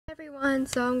everyone,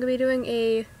 so I'm going to be doing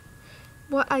a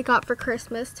what I got for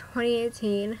Christmas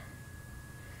 2018.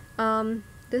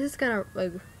 This is going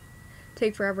to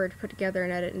take forever to put together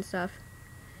and edit and stuff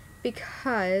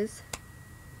because,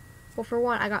 well, for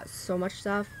one, I got so much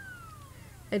stuff,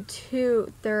 and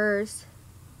two, there's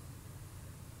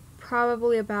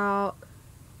probably about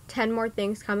 10 more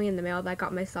things coming in the mail that I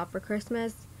got myself for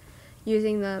Christmas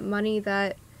using the money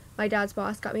that my dad's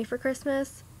boss got me for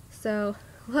Christmas. So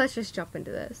let's just jump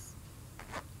into this.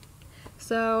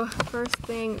 So first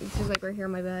thing, this is like right here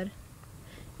on my bed,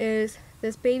 is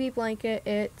this baby blanket.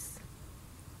 It's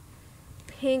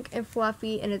pink and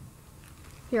fluffy, and it,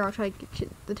 here I'll try to get you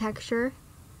the texture.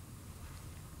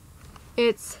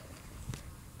 It's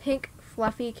pink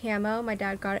fluffy camo. My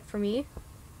dad got it for me.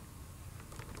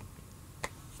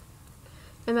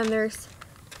 And then there's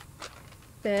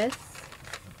this.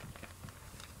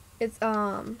 It's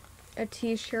a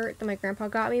t-shirt that my grandpa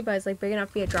got me, but it's like big enough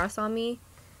to be a dress on me.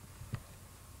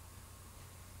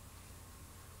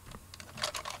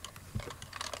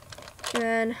 And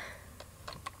then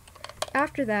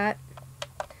after that,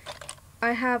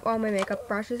 I have all my makeup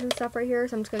brushes and stuff right here,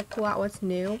 so I'm just gonna pull out what's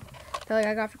new that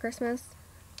I got for Christmas.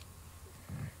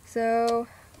 So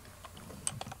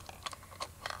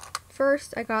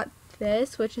first I got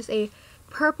this, which is a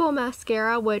purple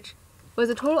mascara, which was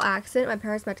a total accident. My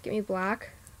parents meant to get me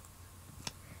black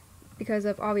because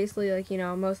of, obviously, like, you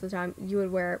know, most of the time you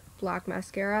would wear black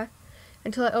mascara,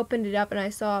 until I opened it up and I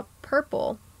saw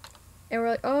purple, and we're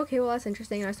like, oh, okay, well, that's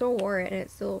interesting. And I still wore it and it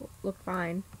still looked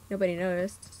fine. Nobody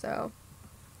noticed. So,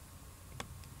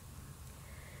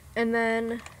 and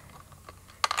then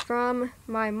from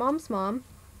my mom's mom,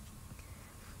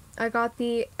 I got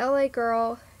the LA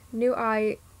Girl New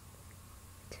Eye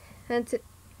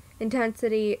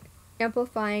Intensity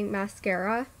Amplifying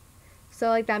Mascara. So,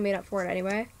 like, that made up for it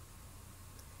anyway.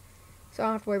 So I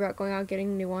don't have to worry about going out and getting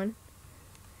a new one.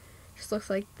 Just looks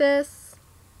like this.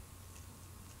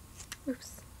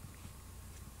 Oops.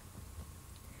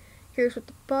 Here's what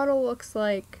the bottle looks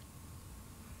like.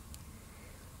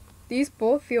 These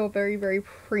both feel very, very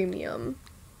premium.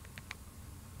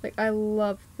 Like, I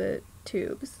love the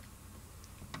tubes.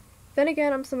 Then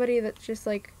again, I'm somebody that's just,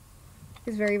 like,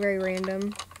 is very, very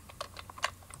random.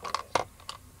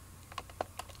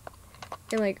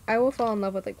 And, like, I will fall in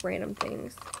love with, like, random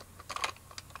things.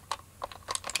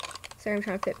 Sorry, I'm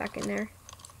trying to fit back in there.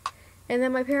 And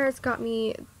then my parents got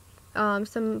me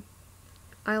some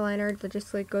eyeliner that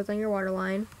just, like, goes on your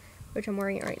waterline, which I'm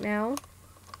wearing it right now.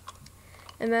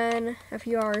 And then a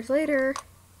few hours later,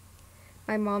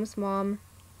 my mom's mom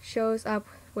shows up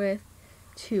with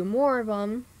 2 more of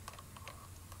them.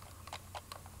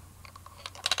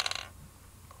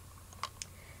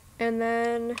 And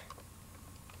then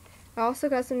I also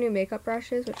got some new makeup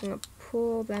brushes, which I'm going to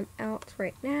pull them out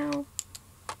right now.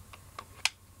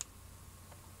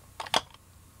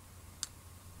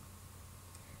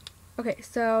 Okay,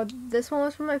 so this one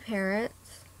was from my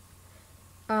parents.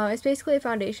 It's basically a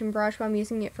foundation brush, but I'm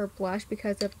using it for blush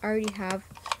because I already have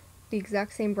the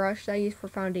exact same brush that I use for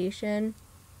foundation.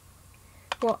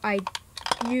 Well, I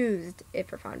used it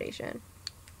for foundation.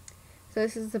 So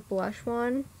this is the blush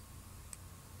one.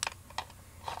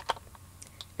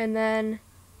 And then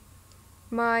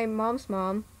my mom's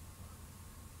mom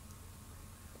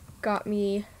got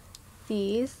me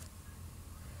these,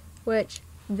 which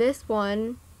this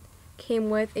one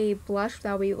came with a blush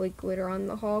that we like glitter on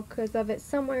the haul because of it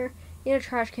somewhere in a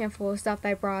trash can full of stuff that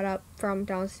I brought up from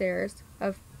downstairs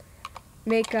of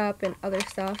makeup and other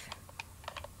stuff.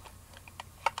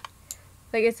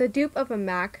 Like, it's a dupe of a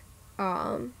MAC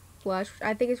blush, which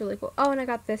I think is really cool. Oh, and I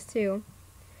got this too.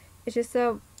 It's just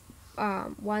a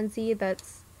onesie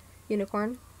that's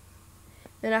unicorn,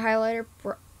 and a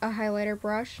highlighter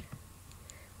brush,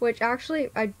 which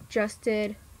actually I just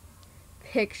did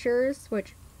pictures,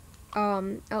 which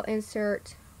I'll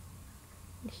insert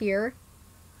here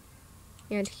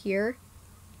and here,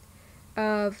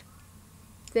 of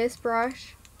this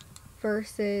brush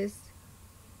versus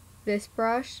this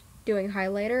brush doing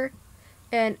highlighter.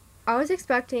 And I was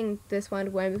expecting this one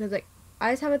to win because, like,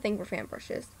 I just have a thing for fan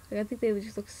brushes. Like, I think they would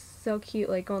just look so cute,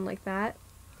 like, going like that.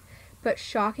 But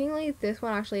shockingly, this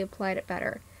one actually applied it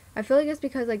better. I feel like it's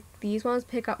because, like, these ones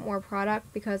pick up more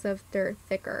product because of they're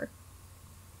thicker.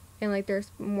 And, like,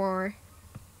 there's more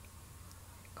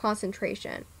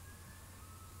concentration.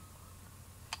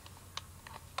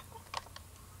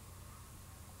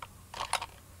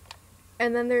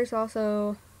 And then there's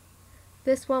also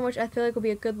this one, which I feel like will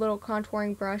be a good little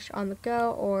contouring brush on the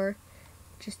go, or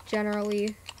just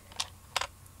generally.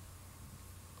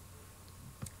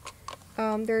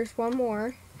 There's one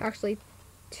more, actually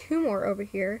 2 more over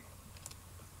here.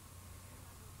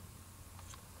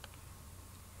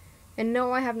 And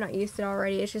no, I have not used it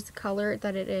already. It's just the color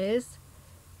that it is.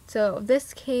 So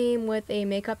this came with a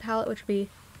makeup palette, which will be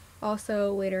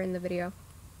also later in the video.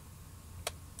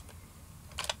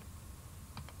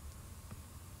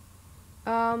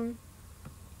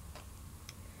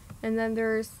 And then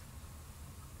there's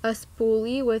a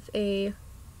spoolie with a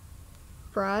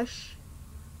brush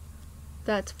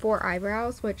that's for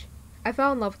eyebrows, which I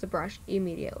fell in love with the brush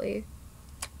immediately.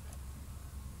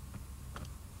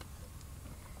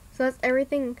 So that's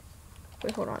everything.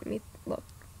 Wait, hold on, let me look.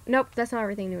 Nope, that's not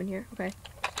everything new in here. Okay.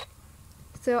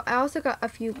 So I also got a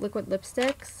few liquid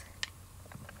lipsticks.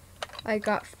 I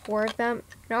got 4 of them.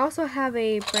 And I also have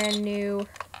a brand new...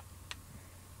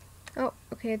 Oh,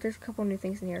 okay, there's a couple new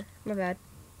things in here. My bad.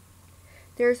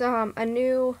 There's a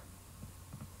new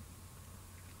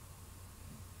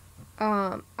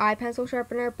eye pencil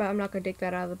sharpener, but I'm not going to dig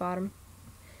that out of the bottom.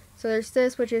 So there's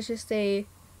this, which is just a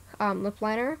lip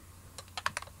liner.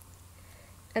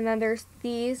 And then there's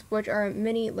these, which are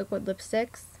mini liquid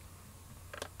lipsticks.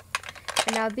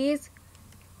 And now these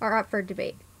are up for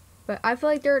debate. But I feel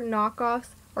like they're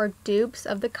knockoffs or dupes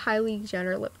of the Kylie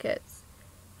Jenner lip kits.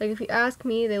 Like, if you ask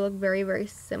me, they look very, very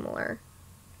similar.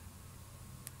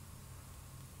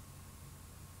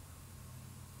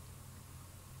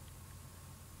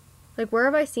 Like, where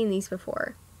have I seen these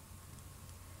before?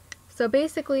 So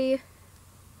basically,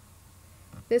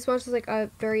 this one's just like a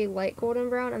very light golden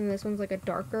brown, and this one's like a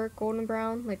darker golden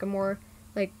brown, like a more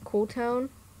like cool tone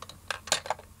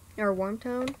or warm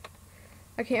tone.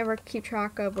 I can't ever keep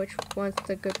track of which one's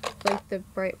the good, like the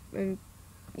bright, and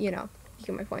you know, you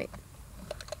get my point.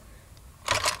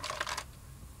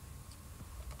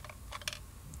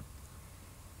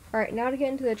 Alright, now to get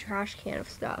into the trash can of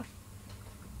stuff.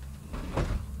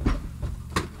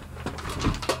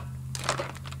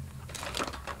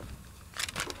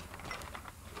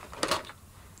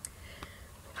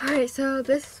 Alright, so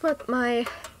this is what my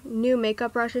new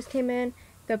makeup brushes came in.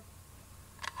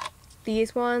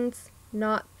 These ones,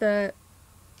 not the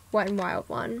Wet n Wild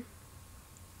one.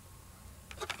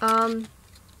 I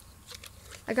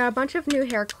got a bunch of new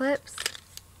hair clips,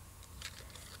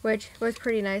 which was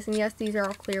pretty nice. And yes, these are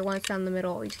all clear ones down the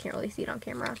middle. You just can't really see it on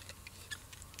camera.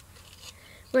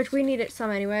 Which we needed some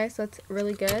anyway, so it's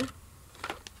really good.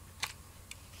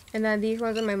 And then these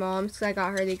ones are my mom's, because I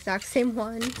got her the exact same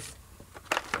ones.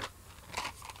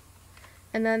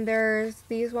 And then there's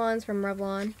these ones from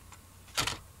Revlon.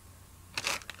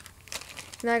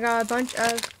 And I got a bunch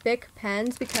of Bic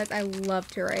pens because I love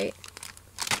to write.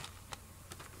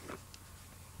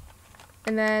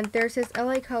 And then there's this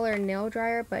LA Color nail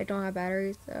dryer, but I don't have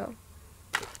batteries, so.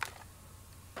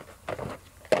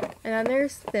 And then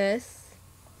there's this,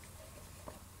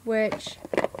 which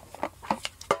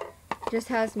just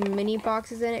has mini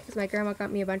boxes in it because my grandma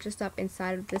got me a bunch of stuff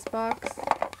inside of this box.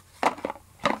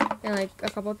 And like a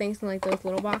couple things in like those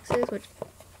little boxes, which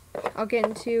I'll get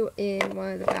into in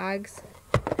one of the bags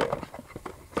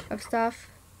of stuff.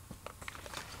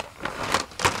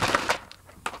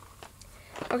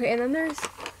 Okay, and then there's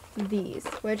these,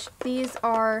 which these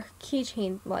are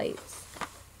keychain lights,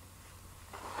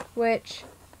 which,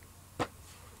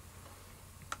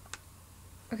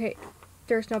 okay,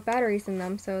 there's no batteries in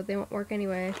them, so they won't work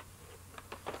anyway.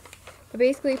 But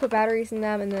basically you put batteries in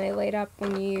them and then they light up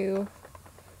when you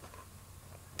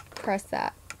press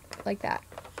that, like that.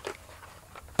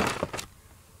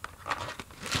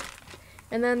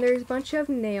 And then there's a bunch of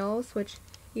nails, which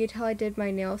you can tell I did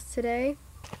my nails today.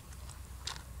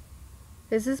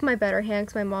 This is my better hand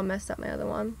because my mom messed up my other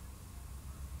one.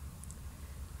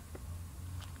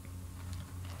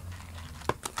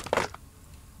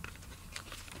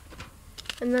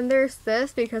 And then there's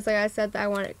this because like I said that I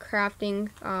wanted crafting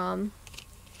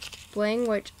bling,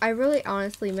 which I really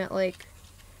honestly meant like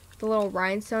the little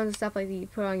rhinestones and stuff like that you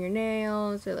put on your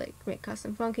nails or like make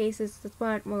custom phone cases. That's what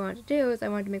I wanted to do, is I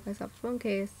wanted to make myself a phone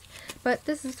case. But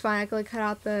this is fine. I could like cut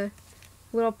out the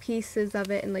little pieces of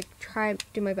it and like try and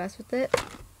do my best with it.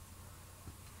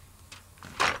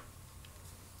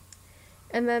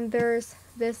 And then there's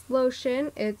this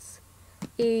lotion. It's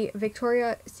a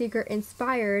Victoria's Secret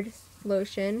inspired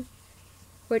lotion,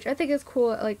 which I think is cool.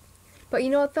 Like, but you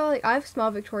know what though? Like, I've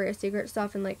smelled Victoria's Secret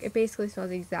stuff and like it basically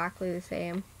smells exactly the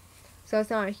same. So it's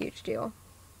not a huge deal.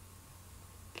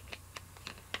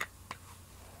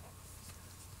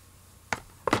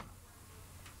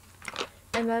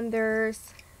 And then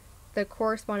there's the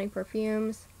corresponding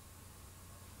perfumes.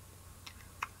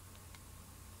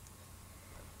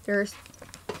 There's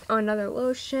another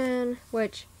lotion,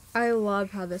 which I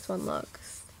love how this one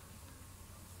looks.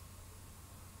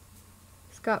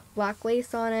 It's got black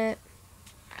lace on it.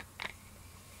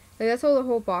 Like, that's how the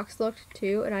whole box looked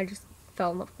too, and I just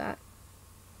fell in love with that.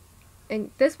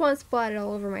 And this one splatted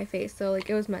all over my face, so like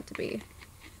it was meant to be.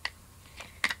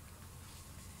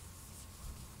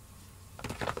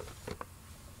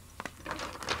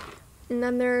 And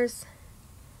then there's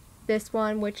this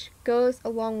one, which goes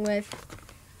along with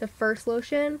the first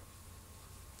lotion.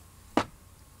 It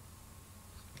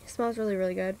smells really,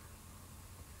 really good.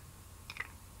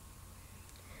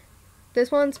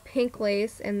 This one's pink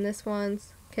lace, and this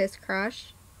one's Kiss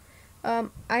Crush.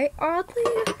 I oddly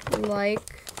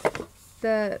like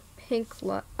the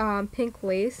pink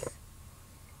lace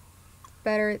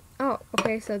better. Oh,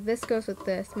 okay, so this goes with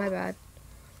this. My bad.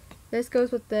 This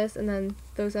goes with this, and then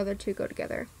those other two go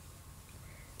together.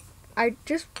 I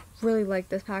just really like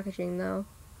this packaging though,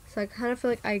 so I kind of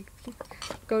feel like I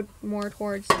go more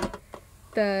towards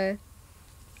the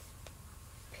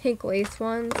pink lace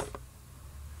ones.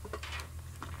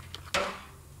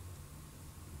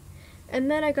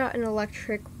 And then I got an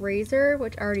electric razor,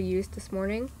 which I already used this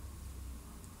morning,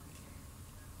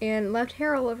 and left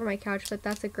hair all over my couch, but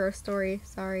that's a gross story,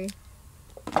 sorry.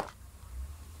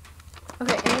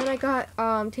 Okay, and then I got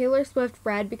Taylor Swift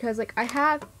Red, because like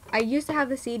I used to have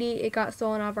the CD. It got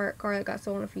stolen out of our car. It got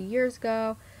stolen a few years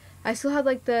ago. I still have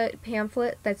like the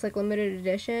pamphlet that's like limited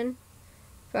edition,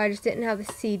 but I just didn't have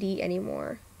the CD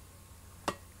anymore.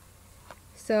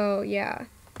 So yeah.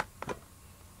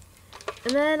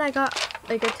 And then I got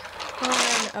like a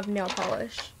ton of nail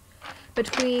polish.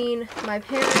 Between my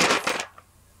parents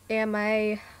and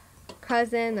my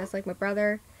cousin, that's like my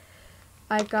brother,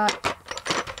 I got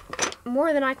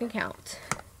more than I can count.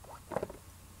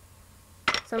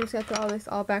 So I'm just going to throw all this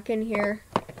all back in here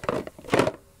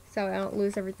so I don't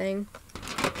lose everything.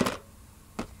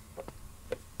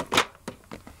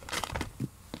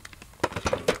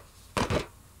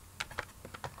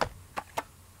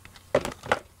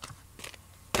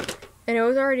 And it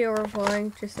was already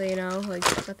overflowing, just so you know, like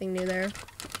nothing new there.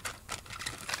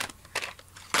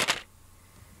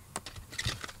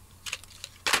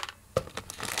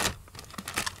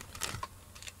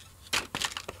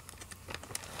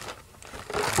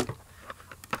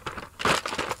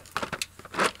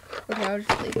 Okay, I'll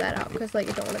just leave that out because like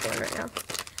I don't want to burn right now.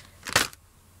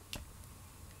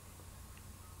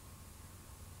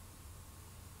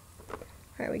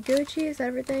 Alright, we Gucci, is that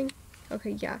everything?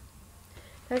 Okay, yeah.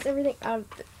 That's everything out of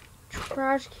the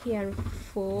trash can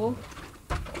full.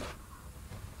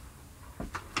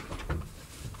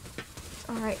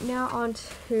 Alright, now on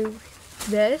to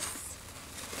this.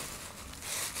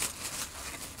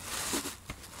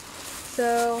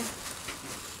 So,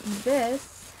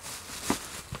 this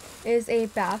is a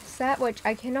bath set, which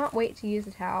I cannot wait to use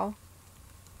the towel.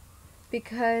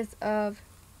 Because of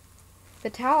the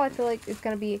towel, I feel like it's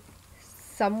going to be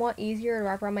somewhat easier to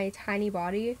wrap around my tiny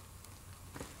body.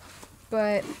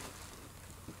 But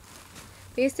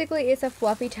basically it's a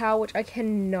fluffy towel, which I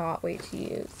cannot wait to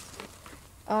use.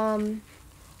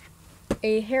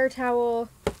 A hair towel,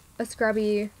 a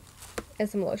scrubby, and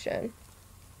some lotion.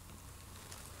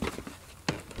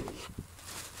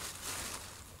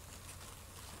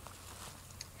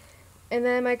 And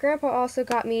then my grandpa also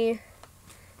got me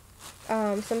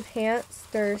some pants.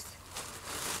 There's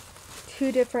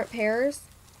 2 different pairs.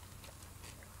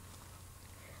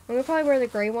 I'm going to probably wear the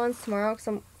gray ones tomorrow because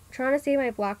I'm trying to save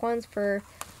my black ones for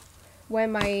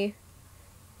when my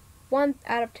 1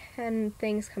 out of 10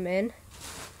 things come in.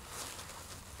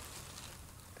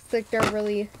 It's like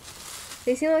they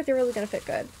seem like they're really going to fit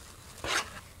good.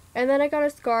 And then I got a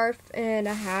scarf and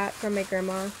a hat from my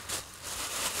grandma.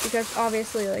 Because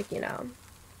obviously, like, you know,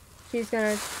 she's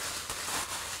going to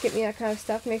get me that kind of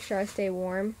stuff, make sure I stay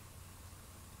warm.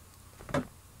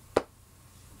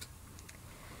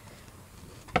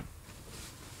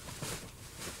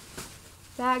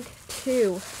 Bag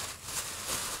 2.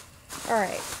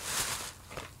 Alright.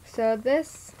 So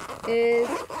this is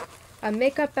a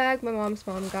makeup bag my mom's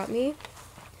mom got me.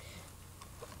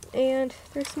 And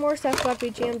there's some more stuff left.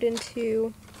 We jammed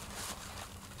into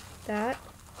that.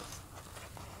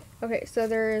 Okay, so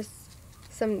there's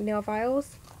some nail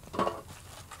files.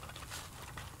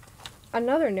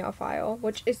 Another nail file,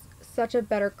 which is such a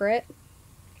better grit.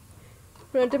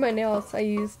 When I did my nails, I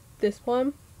used this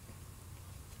one.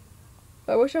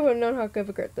 I wish I would have known how good of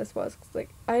a grit this was, because like,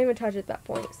 I didn't even touch it at that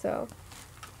point, so.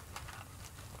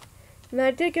 And then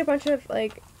I did get a bunch of,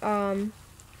 like, nail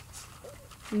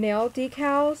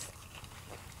decals,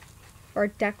 or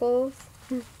decals,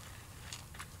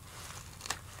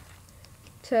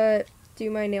 to do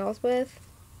my nails with.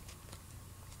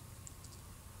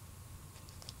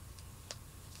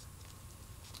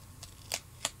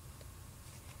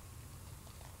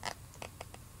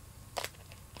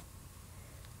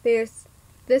 There's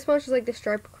this one's just like the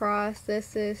stripe across.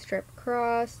 This is stripe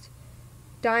across,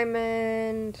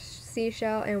 diamond,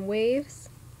 seashell, and waves.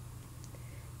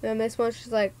 Then this one's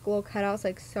just like little cutouts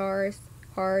like stars,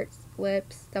 hearts,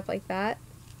 lips, stuff like that.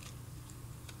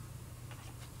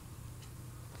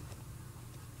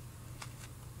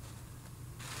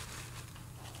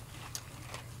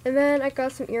 And then I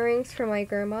got some earrings from my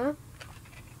grandma.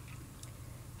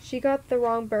 She got the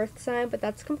wrong birth sign, but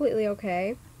that's completely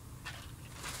okay.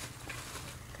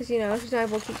 Because, you know, she's not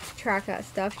able to keep track of that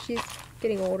stuff. She's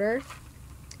getting older.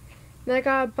 Then I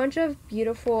got a bunch of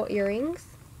beautiful earrings.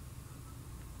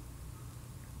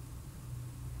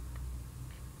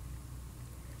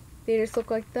 They just look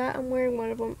like that. I'm wearing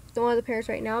one of the pairs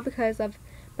right now because of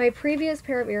my previous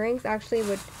pair of earrings actually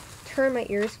would turn my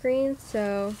ear screen,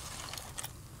 so.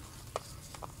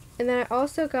 And then I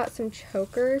also got some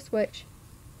chokers, which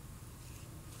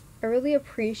I really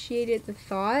appreciated the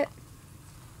thought.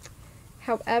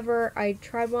 However, I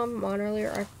tried one on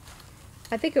earlier.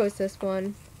 I think it was this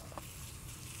one.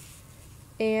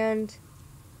 And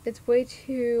it's way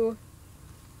too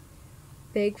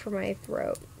big for my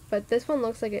throat. But this one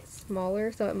looks like it's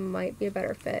smaller, so it might be a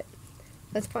better fit.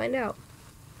 Let's find out.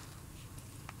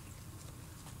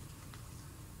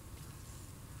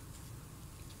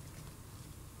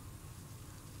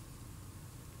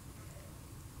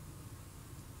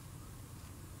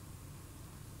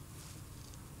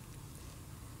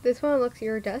 This one looks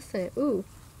iridescent. Ooh.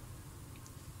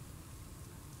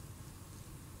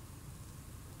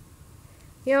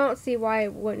 You don't see why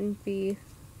it wouldn't be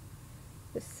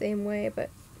the same way,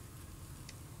 but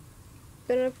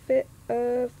benefit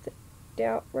of the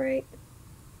doubt, right?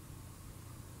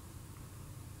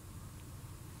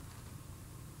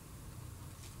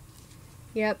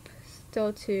 Yep,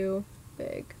 still too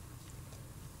big.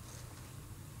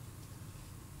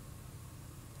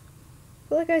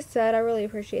 But like I said, I really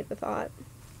appreciate the thought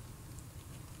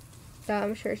that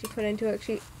I'm sure she put into it.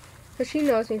 Because she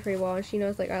knows me pretty well, and she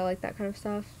knows like I like that kind of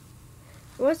stuff.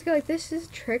 I was like, this is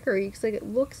trickery, because like it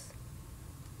looks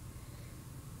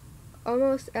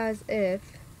almost as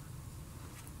if.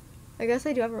 I guess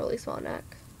I do have a really small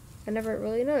neck. I never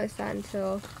really noticed that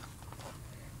until.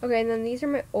 Okay, and then these are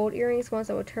my old earrings, ones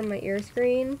that would turn my ear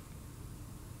screen.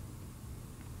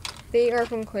 They are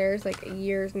from Claire's like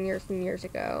years and years and years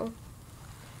ago.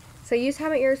 So I used to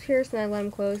have my ears pierced and I let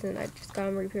them close, and I just got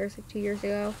them re-pierced like 2 years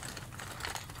ago.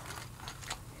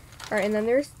 Alright, and then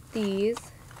there's these.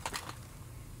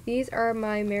 These are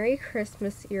my Merry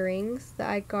Christmas earrings that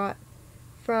I got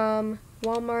from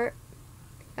Walmart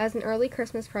as an early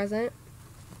Christmas present.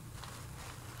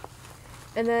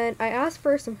 And then I asked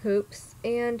for some hoops,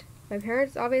 and my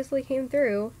parents obviously came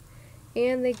through,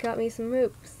 and they got me some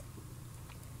hoops,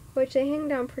 which they hang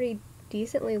down pretty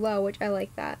decently low, which I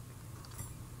like that.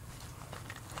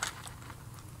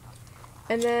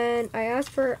 And then I asked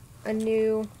for a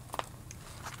new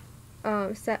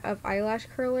set of eyelash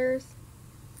curlers,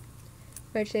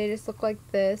 which they just look like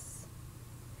this.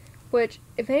 Which,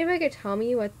 if anybody could tell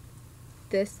me what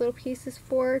this little piece is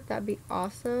for, that'd be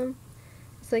awesome.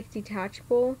 It's like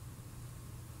detachable.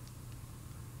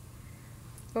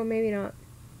 Or maybe not.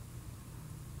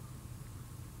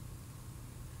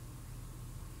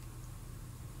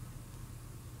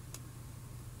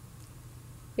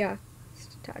 Yeah, it's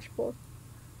detachable.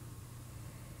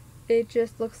 It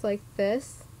just looks like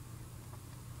this.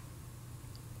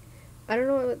 I don't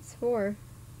know what it's for.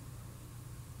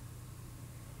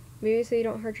 Maybe so you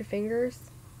don't hurt your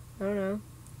fingers? I don't know.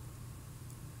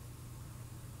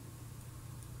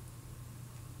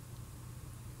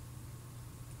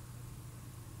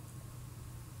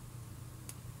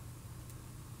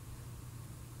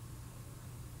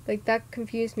 Like, that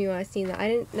confused me when I seen that. I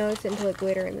didn't notice it until like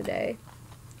later in the day.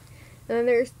 And then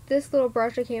there's this little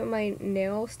brush that came with my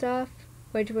nail stuff,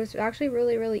 which was actually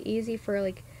really, really easy for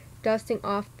like dusting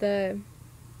off the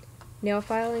nail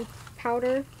filing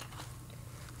powder.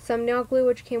 Some nail glue,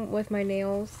 which came with my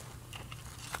nails.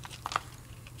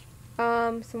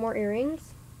 Some more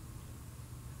earrings.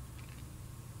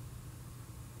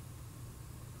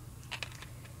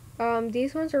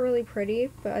 These ones are really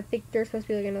pretty, but I think they're supposed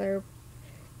to be like another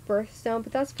birthstone,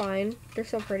 but that's fine. They're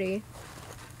so pretty.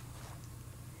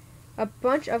 A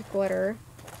bunch of glitter.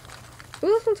 Ooh,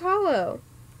 this one's hollow.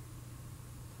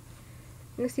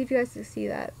 I'm gonna see if you guys can see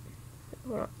that.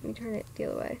 Hold on, let me turn it the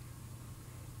other way.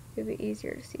 It'll be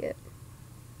easier to see it.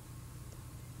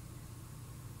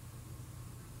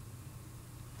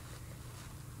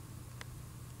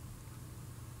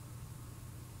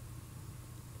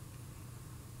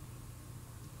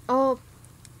 I'll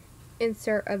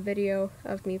insert a video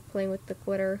of me playing with the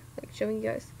glitter, like showing you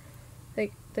guys.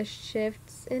 like the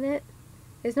shifts in it.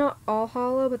 It's not all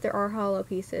hollow, but there are hollow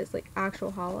pieces, like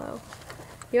actual hollow.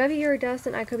 You might be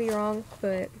iridescent, I could be wrong,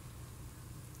 but...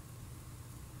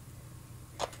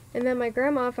 And then my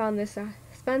grandma found this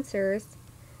Spencer's,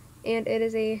 and it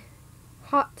is a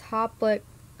Hot Topic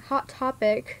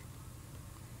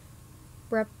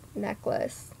rep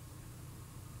necklace.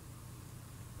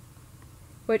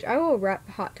 Which I will rep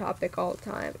Hot Topic all the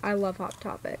time. I love Hot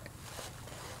Topic.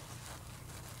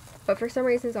 But for some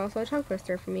reason it's also a tongue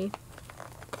twister for me.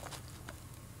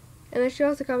 And then she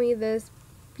also got me this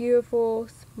beautiful,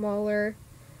 smaller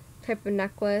type of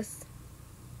necklace.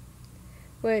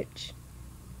 Which,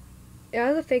 it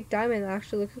has a fake diamond that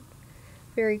actually looks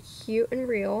very cute and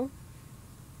real.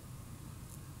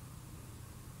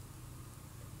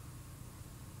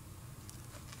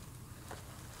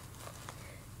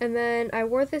 And then I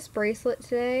wore this bracelet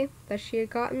today that she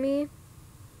had gotten me,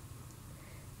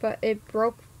 but it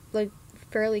broke like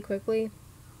fairly quickly.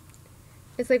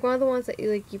 It's like one of the ones that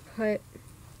you put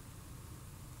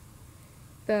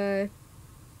the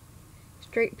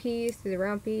straight piece to the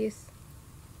round piece,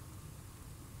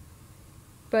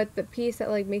 but the piece that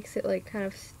like makes it like kind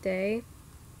of stay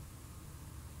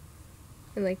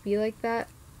and like be like that,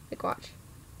 like watch,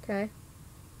 okay?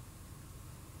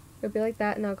 It'll be like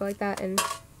that, and I'll go like that, and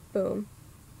boom.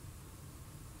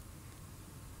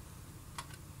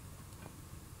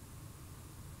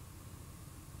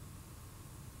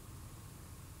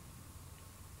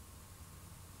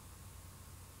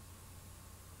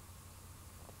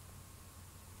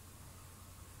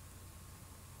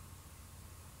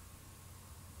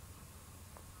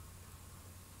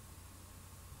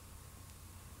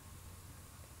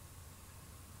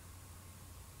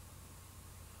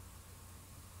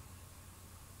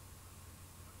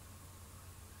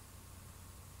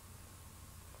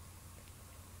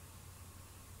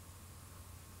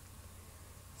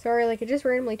 Sorry, like it just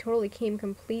randomly totally came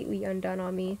completely undone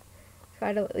on me. So I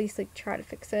had to at least like try to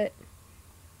fix it.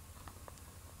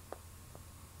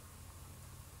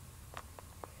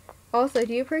 Also,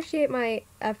 do you appreciate my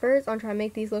efforts on trying to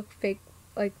make these look fake,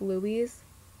 like Louis?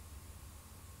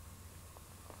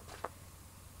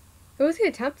 It was the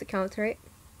attempt that counts, right?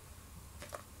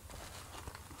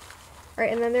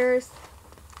 Alright, and then there's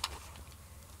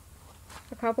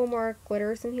a couple more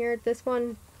glitters in here. This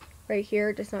one right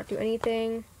here does not do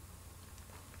anything.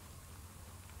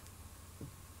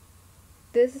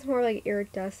 This is more like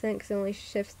iridescent because it only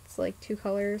shifts like 2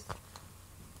 colors.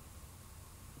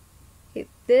 Okay,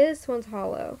 this one's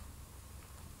hollow.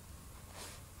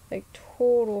 Like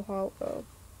total hollow.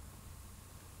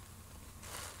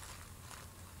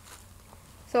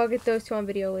 So I'll get those 2 on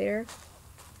video later.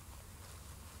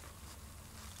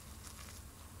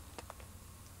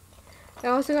 I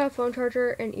also got a phone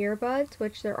charger and earbuds,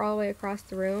 which they're all the way across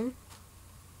the room.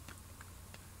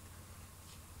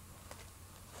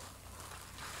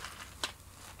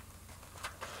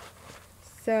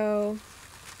 So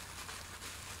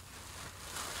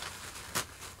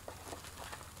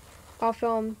I'll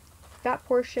film that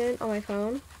portion on my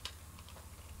phone.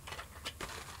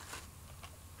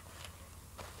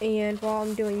 And while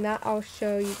I'm doing that, I'll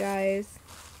show you guys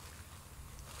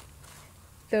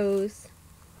those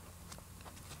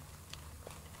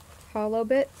hollow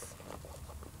bits.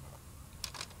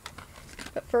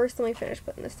 But first, let me finish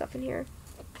putting this stuff in here.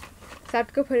 So I have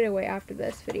to go put it away after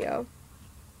this video.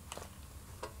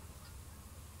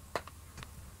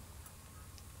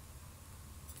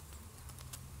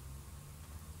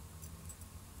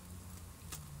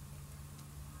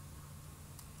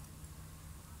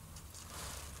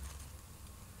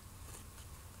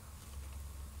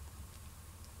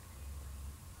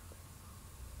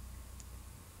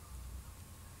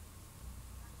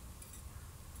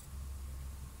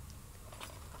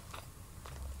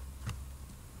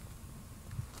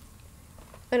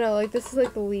 I know, like, this is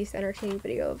like the least entertaining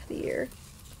video of the year.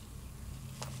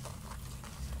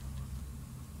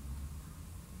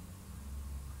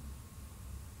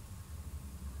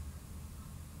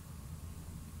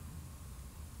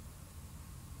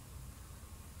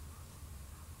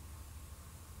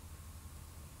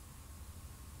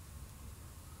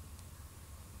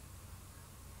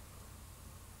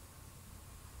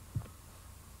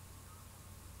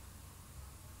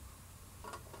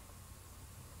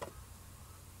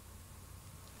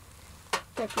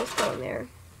 Check this go in there.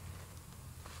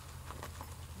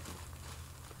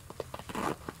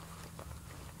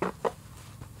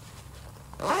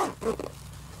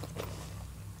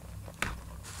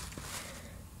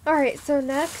 Alright, so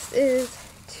next is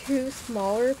 2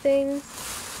 smaller things.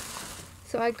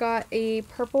 So I got a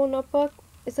purple notebook.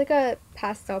 It's like a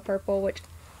pastel purple, which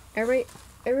everybody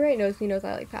everybody knows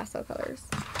I like pastel colors.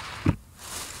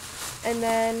 And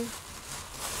then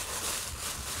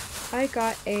I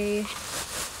got a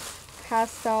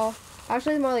pastel,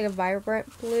 actually more like a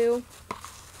vibrant blue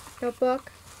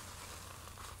notebook.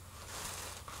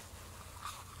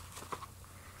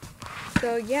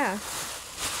 So yeah.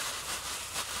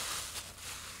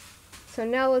 So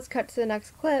now let's cut to the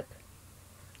next clip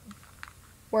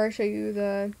where I show you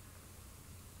the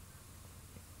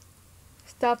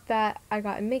stuff that I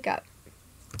got in makeup.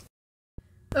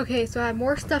 Okay, so I have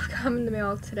more stuff come in the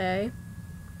mail today.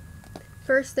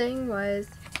 First thing was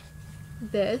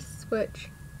this, which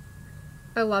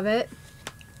I love it.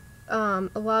 A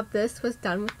lot of this was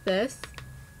done with this.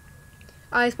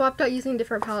 I swapped out using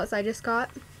different palettes I just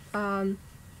got.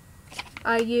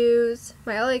 I used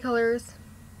my LA colors.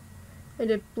 I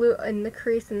did blue in the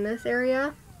crease in this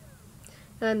area,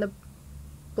 and the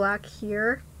black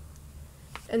here.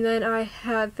 And then I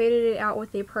have faded it out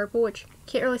with a purple, which you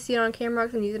can't really see it on camera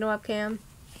because I'm using a webcam.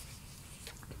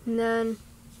 And then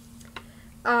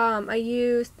I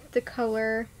used the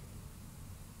color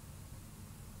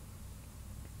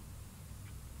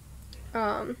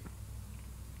I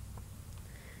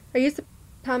used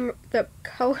the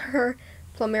color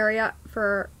Plumeria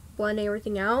for blending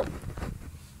everything out.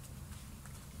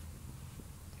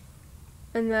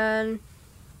 And then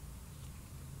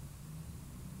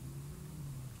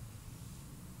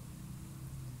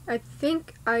I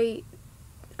think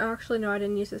actually no, I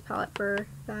didn't use this palette for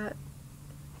that.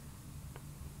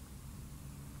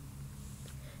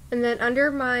 And then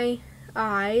under my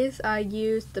eyes, I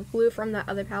used the blue from that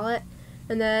other palette.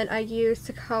 And then I used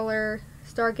the color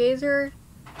Stargazer,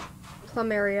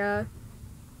 Plumeria,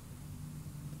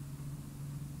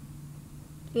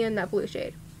 and that blue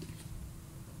shade.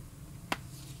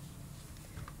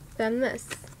 Then this,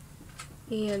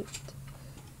 and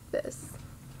this.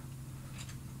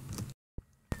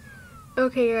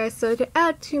 Okay guys, so to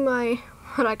add to my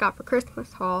what I got for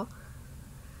Christmas haul,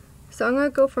 so I'm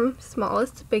going to go from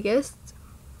smallest to biggest.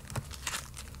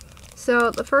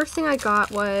 So the first thing I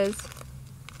got was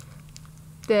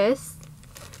this.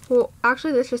 Well,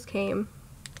 actually this just came.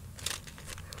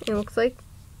 It looks like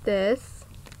this.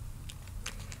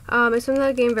 It's from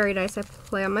the game Very Nice I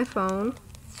play on my phone.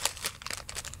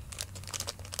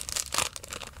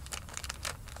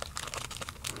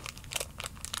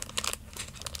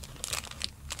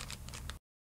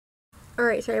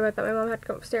 Alright, sorry about that. My mom had to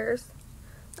come upstairs.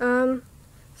 So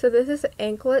this is the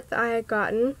anklet that I had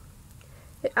gotten.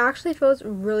 It actually feels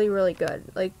really, really good.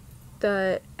 Like,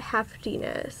 the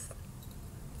heftiness.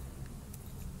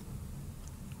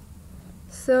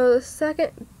 So the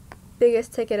second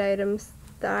biggest ticket items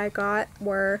that I got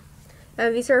were,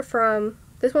 and these are from,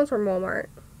 this one's from Walmart,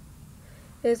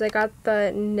 is I got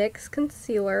the NYX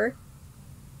concealer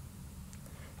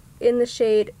in the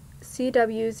shade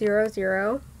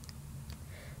CW00,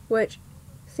 which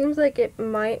seems like it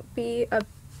might be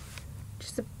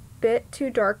just a bit too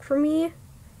dark for me,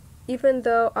 even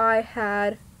though I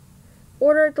had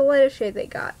ordered the lightest shade they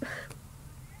got.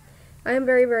 I am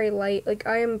very, very light. Like,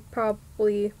 I am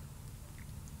probably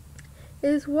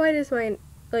as white as my,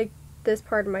 like, this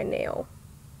part of my nail.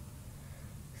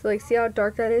 So, like, see how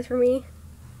dark that is for me?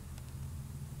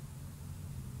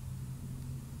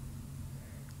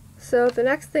 So, the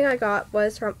next thing I got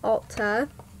was from Ulta.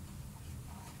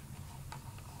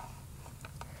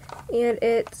 And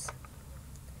it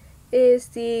is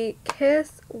the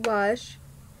Kiss Lush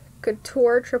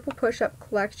Couture Triple Push-Up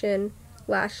Collection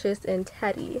Lashes in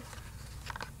Teddy.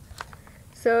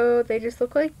 So they just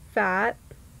look like that.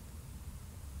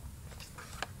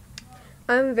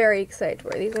 I'm very excited to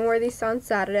wear these. I'm going to wear these on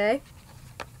Saturday.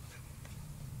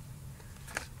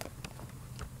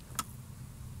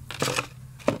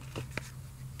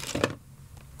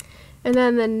 And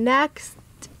then the next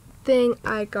thing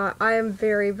I got, I am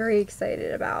very, very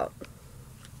excited about.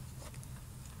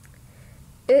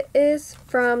 It is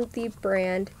from the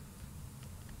brand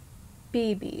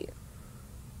BB,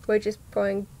 which is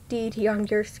going DD on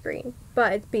your screen,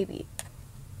 but it's BB.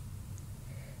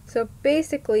 So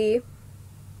basically,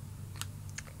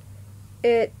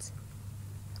 it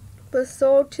was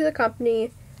sold to the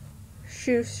company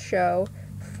Shoe Show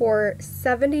for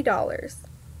 $70.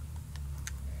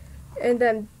 And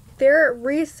then their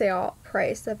resale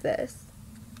price of this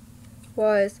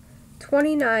was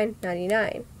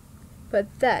 $29.99. But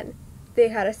then they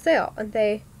had a sale and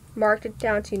they marked it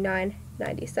down to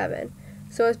 $9.97.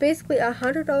 So it's basically a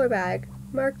 $100 bag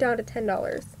marked down to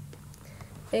 $10.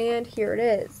 And here it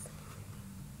is.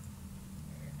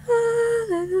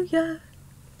 Hallelujah.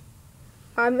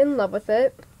 I'm in love with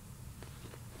it.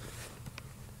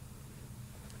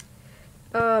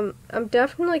 I'm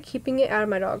definitely keeping it out of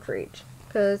my dog's reach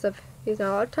because if he's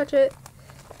not allowed to touch it,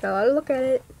 not allowed to look at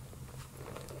it.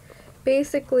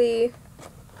 Basically,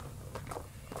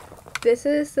 this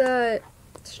is the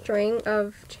string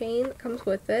of chain that comes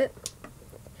with it.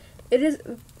 It is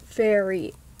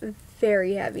very,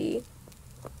 very heavy.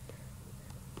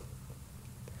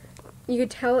 You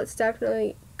could tell it's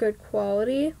definitely good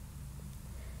quality.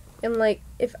 And like,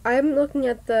 if I'm looking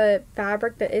at the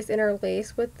fabric that is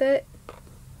interlaced with it,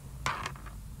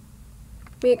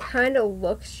 I mean, it kind of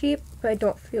looks cheap, but I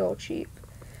don't feel cheap.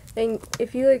 And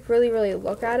if you like really, really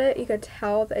look at it, you could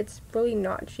tell that it's really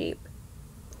not cheap.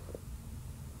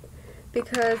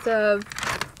 Because of,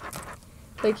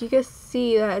 like, you can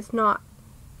see that it's not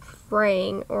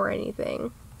fraying or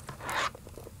anything.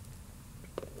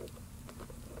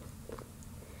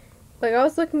 Like, I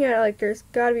was looking at it like, there's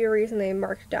gotta be a reason they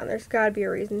marked it down. There's gotta be a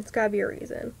reason. It's gotta be a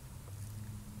reason.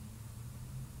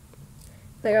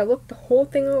 Like, I looked the whole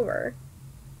thing over.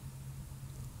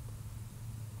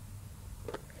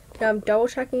 Now I'm double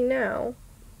checking now.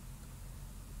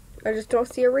 I just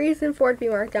don't see a reason for it to be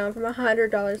marked down from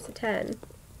 $100 to $10.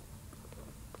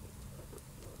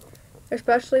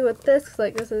 Especially with this, 'cause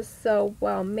like, this is so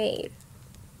well made.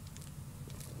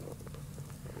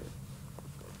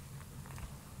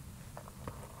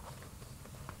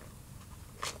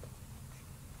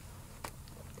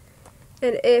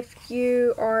 And if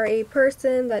you are a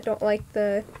person that don't like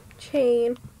the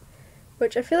chain,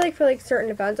 which I feel like for like certain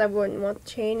events I wouldn't want the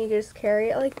chain, you just carry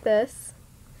it like this.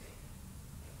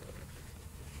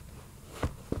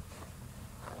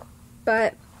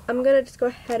 But I'm gonna just go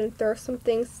ahead and throw some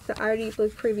things that I already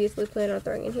previously planned on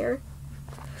throwing in here.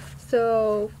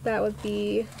 So that would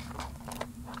be,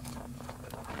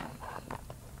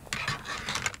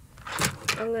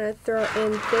 I'm gonna throw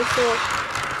in this little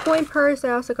coin purse I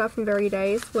also got from Very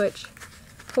Days, which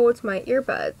holds my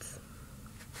earbuds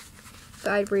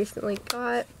that I recently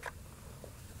got.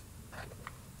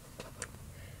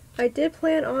 I did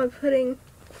plan on putting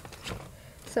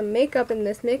some makeup in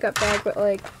this makeup bag, but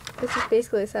like, this is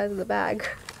basically the size of the bag.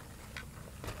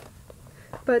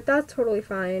 But that's totally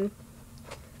fine.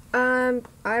 I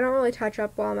don't really touch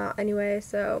up while I'm out anyway,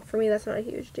 so for me that's not a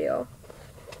huge deal.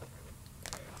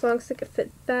 As long as I can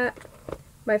fit that,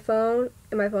 my phone,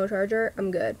 and my phone charger,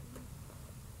 I'm good.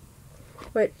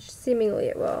 Which seemingly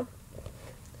it will.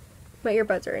 My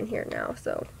earbuds are in here now,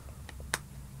 so.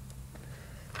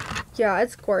 Yeah,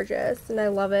 it's gorgeous, and I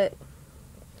love it.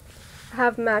 I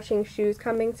have matching shoes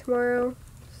coming tomorrow,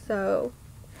 so